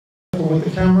with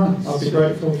the camera. I'd be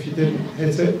grateful if you didn't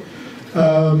hit it.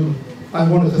 I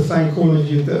wanted to thank all of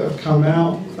you that have come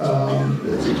out.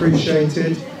 It's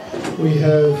appreciated. We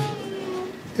have,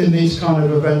 in these kind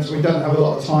of events, we don't have a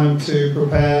lot of time to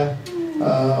prepare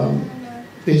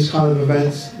these kind of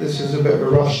events. This is a bit of a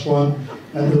rushed one,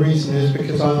 and the reason is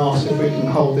because I asked if we can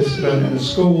hold this event in a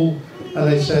school,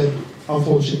 and they said,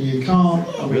 unfortunately you can't,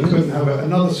 and we couldn't have it at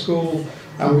another school,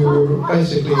 and we were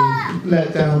basically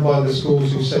let down by the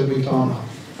schools who said we can't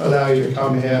allow you to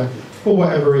come here. For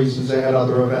whatever reasons, they had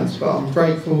other events, but I'm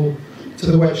grateful to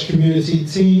the Welsh community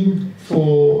team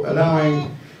for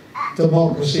allowing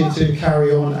democracy to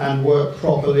carry on and work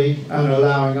properly and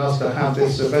allowing us to have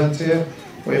this event here.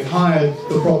 We've hired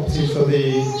the properties for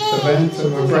the event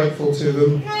and we're grateful to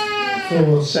them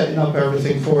for setting up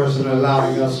everything for us and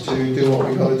allowing us to do what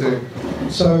we've got to do.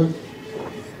 So,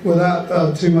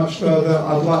 without too much further,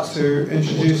 I'd like to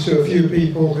introduce you a few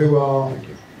people who are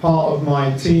part of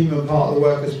my team and part of the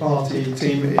Workers' Party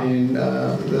team in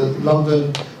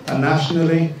London and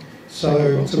nationally.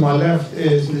 So to my left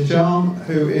is Nijam,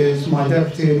 who is my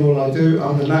deputy in all I do.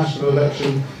 I'm the national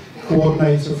election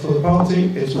coordinator for the party.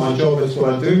 It's my job, it's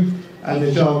what I do. And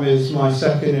Nijam is my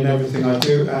second in everything I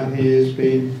do, and he has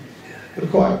been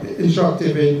quite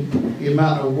instructive in the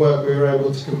amount of work we were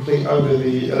able to complete over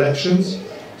the elections.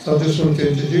 So I just want to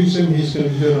introduce him. He's going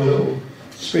to be doing a little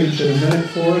speech in a minute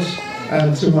for us.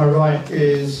 And to my right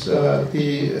is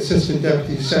the Assistant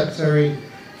Deputy Secretary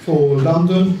for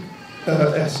London,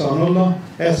 Ehsanullah.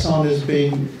 Ehsan has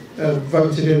been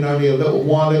voted in only a little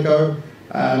while ago,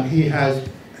 and he has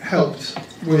helped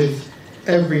with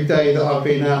every day that I've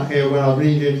been out here when I've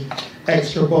needed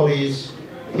extra bodies.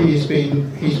 He's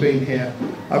been here.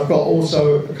 I've got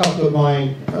also a couple of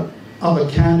my other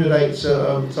candidates.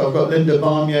 So I've got Linda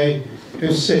Barnier,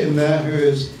 who's sitting there, who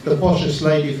is the poshest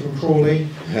lady from Crawley.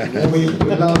 We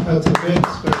love her to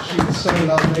bits, but she's so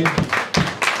lovely.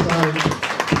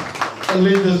 So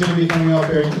Linda's going to be coming up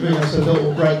here and giving us a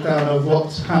little breakdown of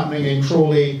what's happening in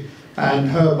Crawley and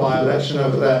her by-election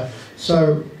over there.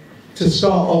 So to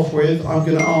start off with, I'm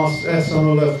going to ask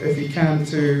Ehsanullah if he can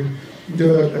to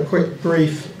do a quick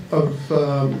brief of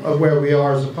where we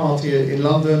are as a party in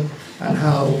London and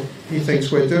how he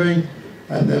thinks we're doing.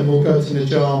 And then we'll go to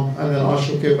Nijam, and then I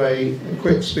shall give a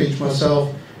quick speech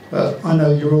myself. But I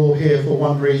know you're all here for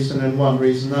one reason and one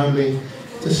reason only,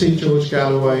 to see George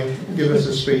Galloway give us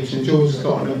a speech. And George has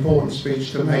got an important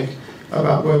speech to make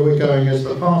about where we're going as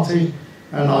the party.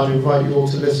 And I'd invite you all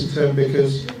to listen to him,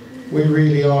 because we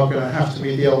really are going to have to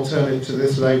be the alternative to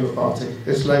this Labour Party.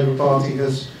 This Labour Party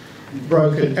has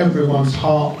broken everyone's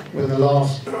heart in the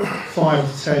last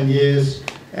 5 to 10 years,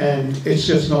 and it's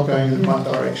just not going in the right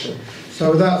direction.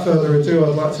 So without further ado,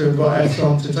 I'd like to invite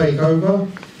Ehsan to take over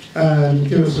and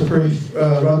give us a brief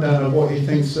rundown of what he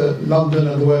thinks that London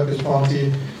and the Workers'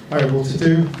 Party are able to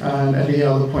do, and any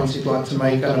other points he'd like to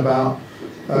make, and about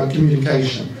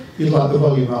communication. You'd like the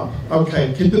volume up.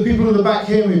 Okay, can the people in the back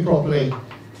hear me properly?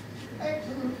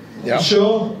 Yeah.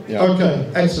 Sure? Yeah.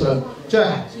 Okay, excellent.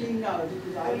 Jack? Actually, no,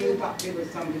 because I knew up there was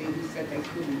somebody who said they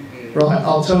couldn't hear. Right,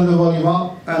 I'll turn the volume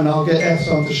up and I'll get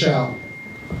Ehsan to shout.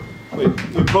 You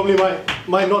probably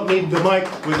might not need the mic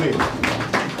with me.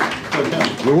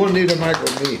 Okay. We won't need a mic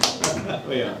with me.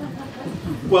 Oh, yeah.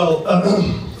 Well,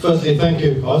 firstly, thank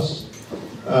you, Hoz,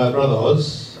 Brother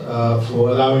Hoz, for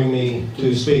allowing me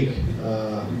to speak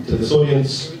to this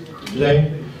audience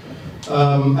today.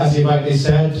 As he rightly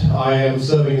said, I am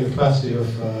serving in the capacity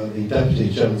of the Deputy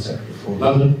General Secretary for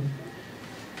London.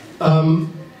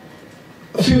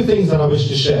 A few things that I wish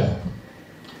to share,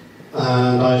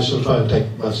 and I shall try and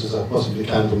take much as I possibly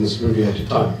can from this abbreviated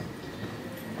time.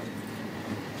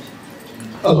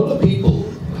 A lot of people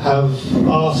have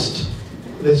asked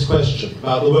this question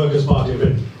about the Workers' Party of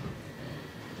Britain.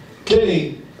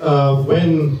 Clearly,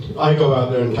 when I go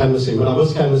out there and canvassing, when I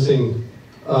was canvassing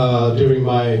during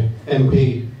my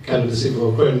MP candidacy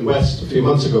for Croydon West a few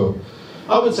months ago,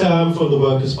 I would say I'm from the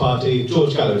Workers' Party,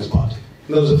 George Galloway's party.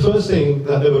 And that was the first thing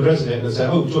that they would resonate and say,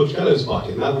 oh, George Galloway's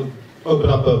party, and that would open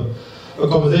up a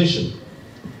conversation.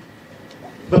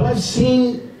 But I've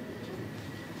seen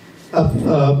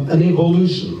an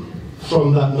evolution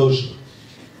from that notion.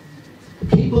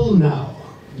 People now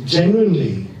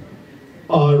genuinely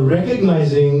are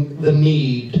recognizing the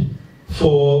need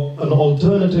for an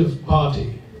alternative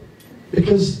party,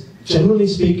 because generally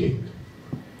speaking,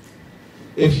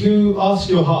 if you ask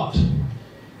your heart,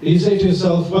 you say to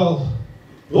yourself, well,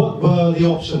 what were the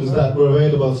options that were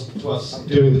available to us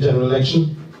during the general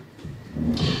election?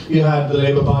 You had the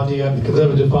Labour Party, you had the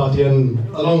Conservative Party, and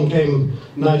along came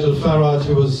Nigel Farage,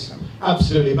 who was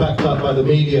absolutely backed up by the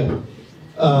media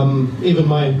Even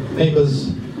my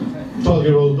neighbour's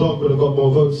 12-year-old dog would have got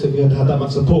more votes if he had had that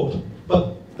much support.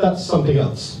 But that's something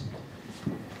else.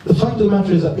 The fact of the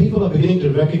matter is that people are beginning to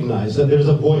recognise that there is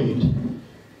a void.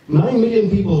 9 million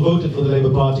people voted for the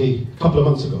Labour Party a couple of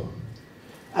months ago.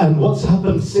 And what's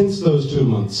happened since those 2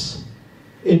 months,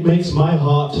 it makes my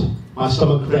heart, my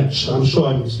stomach wrench. I'm sure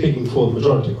I'm speaking for the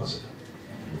majority of us.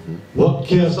 What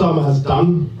Keir Starmer has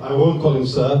done, I won't call him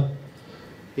sir,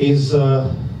 he's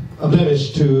a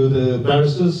blemish to the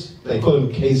barristers. They call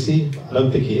him Casey. I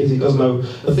don't think he is. He doesn't know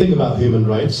a thing about human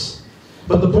rights.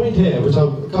 But the point here, which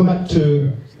I'll come back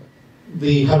to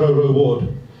the Harrow Road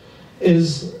ward,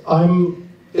 is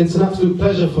it's an absolute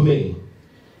pleasure for me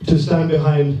to stand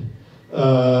behind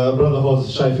Brother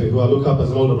Hoz Shafiei, who I look up as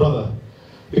an older brother,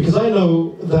 because I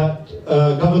know that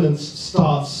governance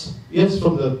starts, yes,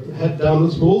 from the head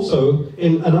downwards, but also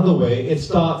in another way, it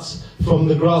starts from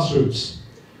the grassroots.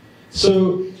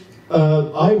 So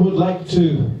I would like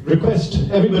to request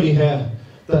everybody here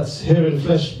that's here in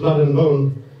flesh, blood and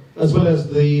bone, as well as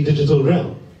the digital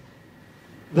realm,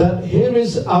 that here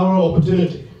is our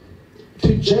opportunity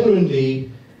to genuinely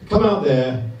come out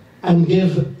there and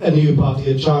give a new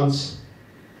party a chance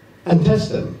and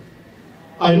test them.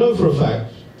 I know for a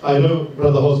fact, I know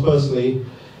Brother Hoz personally,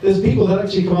 there's people that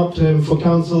actually come up to him for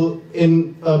counsel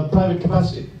in a private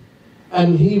capacity.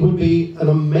 And he would be an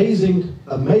amazing,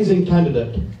 amazing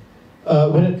candidate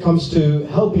when it comes to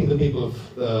helping the people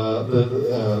of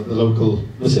the local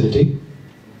vicinity.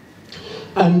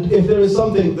 And if there is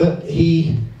something that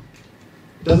he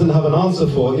doesn't have an answer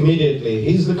for immediately,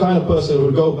 he's the kind of person who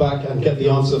would go back and get the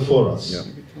answer for us.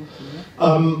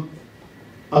 Yeah.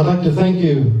 I'd like to thank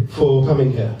you for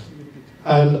coming here.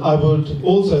 And I would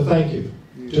also thank you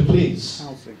to please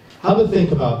have a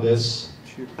think about this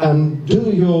and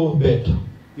do your bit,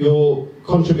 your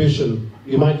contribution.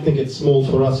 You might think it's small,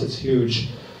 for us it's huge.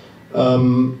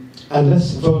 And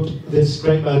let's vote this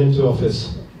great man into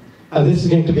office. And this is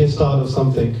going to be a start of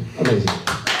something amazing.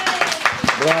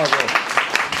 Bravo.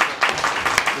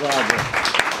 Bravo.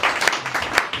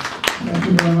 Thank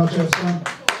you very much, Esther.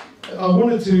 I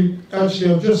wanted to,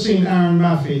 actually, I've just seen Aaron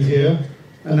Maffey here,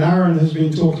 and Aaron has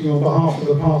been talking on behalf of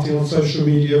the party on social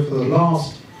media for the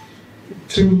last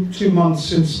two months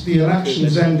since the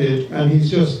elections ended, and he's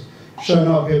just shown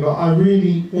up here. But I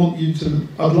really want you to,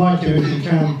 I'd like him, if you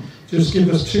can, just give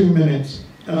us 2 minutes,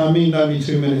 and I mean only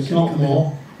 2 minutes, not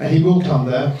more, and he will come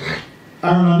there.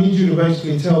 Aaron, I need you to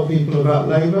basically tell people about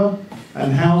Labour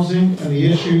and housing and the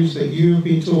issues that you've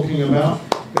been talking about,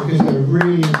 because they're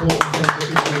really important things that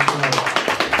people need to know.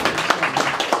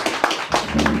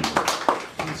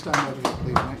 Stand over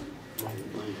here,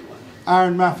 please, mate.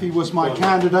 Aaron Maffey was my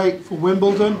candidate for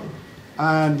Wimbledon,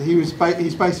 and he's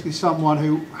basically someone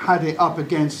who had it up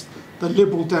against the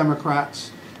Liberal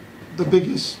Democrats, the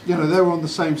biggest, you know, they were on the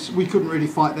same, we couldn't really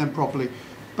fight them properly.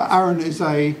 But Aaron is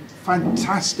a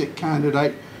fantastic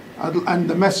candidate, and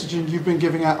the messaging you've been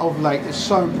giving out of late is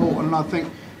so important, and I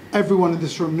think everyone in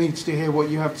this room needs to hear what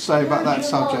you have to say about that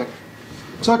subject.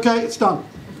 It's okay, it's done.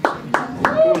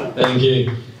 Thank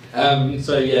you.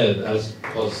 So yeah, as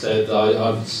Hoz said,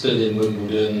 I've stood in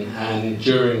Wimbledon, and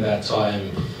during that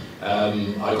time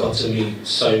I got to meet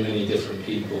so many different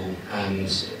people and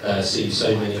see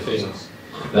so many things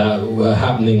that were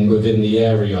happening within the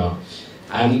area.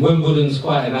 And Wimbledon's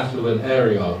quite an affluent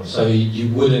area, so you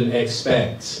wouldn't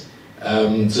expect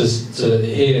to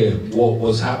hear what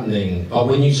was happening. But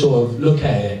when you sort of look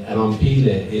at it and unpeel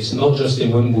it, it's not just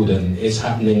in Wimbledon, it's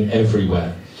happening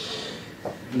everywhere.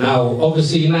 Now,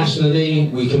 obviously, nationally,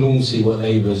 we can all see what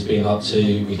Labour's been up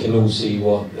to, we can all see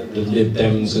what the Lib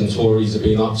Dems and Tories have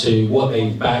been up to, what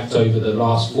they've backed over the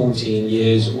last 14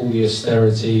 years, all the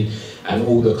austerity and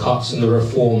all the cuts and the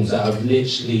reforms that have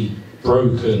literally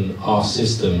broken our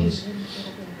systems.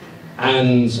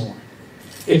 And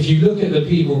if you look at the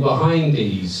people behind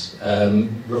these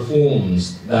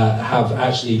reforms that have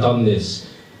actually done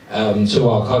this to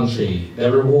our country,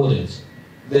 they're rewarded.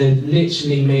 They're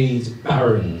literally made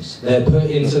barons. They're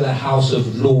put into the House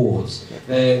of Lords.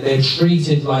 They're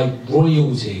treated like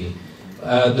royalty.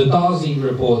 The Darzi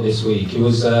report this week, it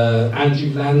was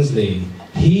Andrew Lansley.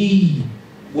 He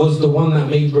was the one that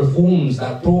made reforms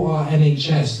that brought our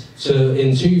NHS to,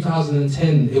 in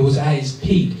 2010, it was at its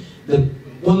peak,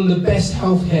 one of the best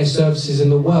healthcare services in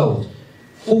the world.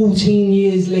 14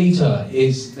 years later,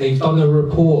 they've done a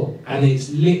report and it's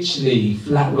literally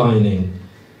flatlining.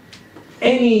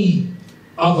 Any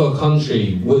other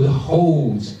country would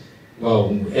hold, well,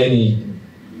 any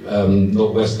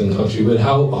not Western country would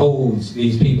hold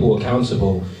these people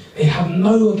accountable. They have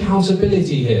no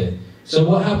accountability here. So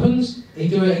what happens? They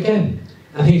do it again,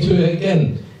 and they do it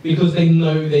again. because they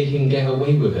know they can get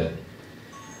away with it.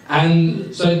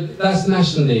 And so that's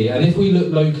nationally, and if we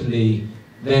look locally,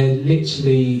 they're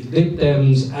literally, Lib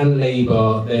Dems and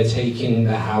Labour, they're taking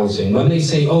the housing. When they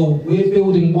say, oh, we're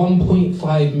building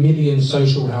 1.5 million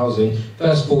social housing,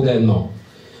 first of all, they're not.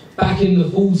 Back in the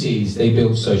 40s, they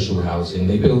built social housing.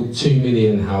 They built 2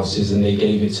 million houses and they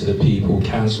gave it to the people,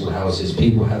 council houses.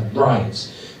 People had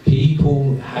rights.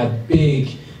 People had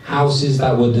big houses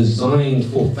that were designed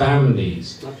for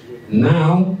families.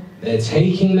 Now, they're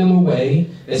taking them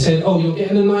away. They said, oh, you're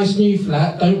getting a nice new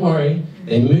flat, don't worry.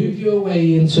 They move you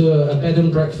away into a bed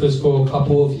and breakfast for a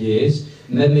couple of years,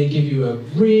 and then they give you a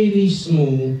really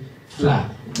small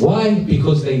flat. Why?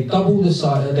 Because they double the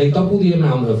size, they double the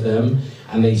amount of them,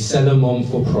 and they sell them on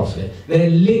for profit.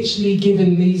 They're literally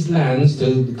giving these lands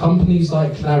to companies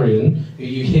like Clarion, who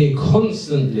you hear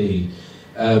constantly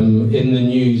in the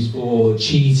news for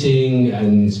cheating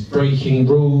and breaking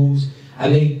rules,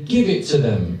 and they give it to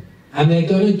them. And they're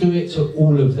going to do it to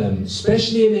all of them,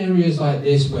 especially in areas like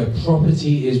this where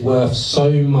property is worth so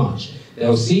much.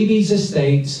 They'll see these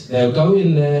estates, they'll go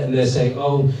in there and they'll say,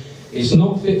 oh, it's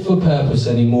not fit for purpose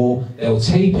anymore. They'll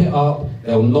tape it up,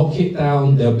 they'll knock it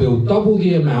down, they'll build double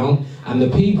the amount, and the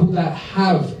people that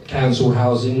have council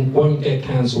housing won't get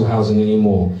council housing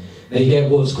anymore. They get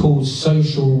what's called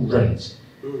social rent.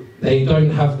 They don't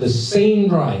have the same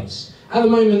rights. At the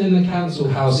moment in the council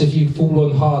house, if you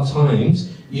fall on hard times,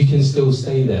 you can still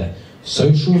stay there.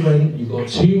 Social rent, you've got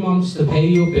 2 months to pay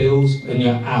your bills and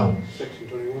you're out. Section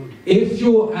 21. If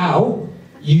you're out,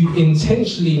 you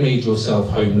intentionally made yourself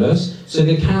homeless, so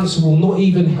the council will not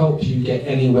even help you get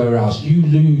anywhere else. You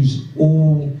lose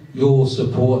all your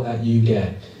support that you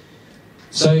get.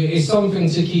 So it's something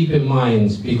to keep in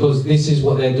mind, because this is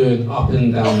what they're doing up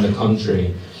and down the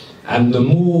country. And the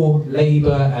more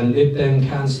Labour and Lib Dem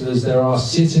councillors there are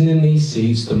sitting in these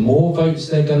seats, the more votes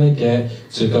they're going to get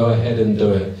to go ahead and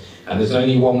do it. And there's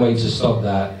only one way to stop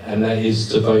that, and that is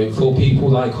to vote for people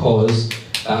like Hoz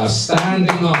that are standing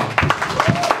up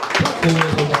for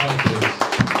the workers.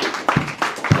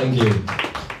 Thank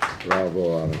you.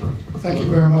 Bravo, Aaron. Thank you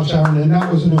very much, Aaron. And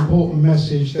that was an important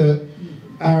message that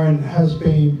Aaron has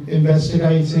been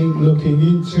investigating, looking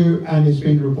into, and has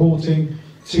been reporting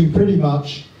to pretty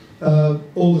much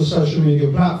all the social media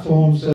platforms.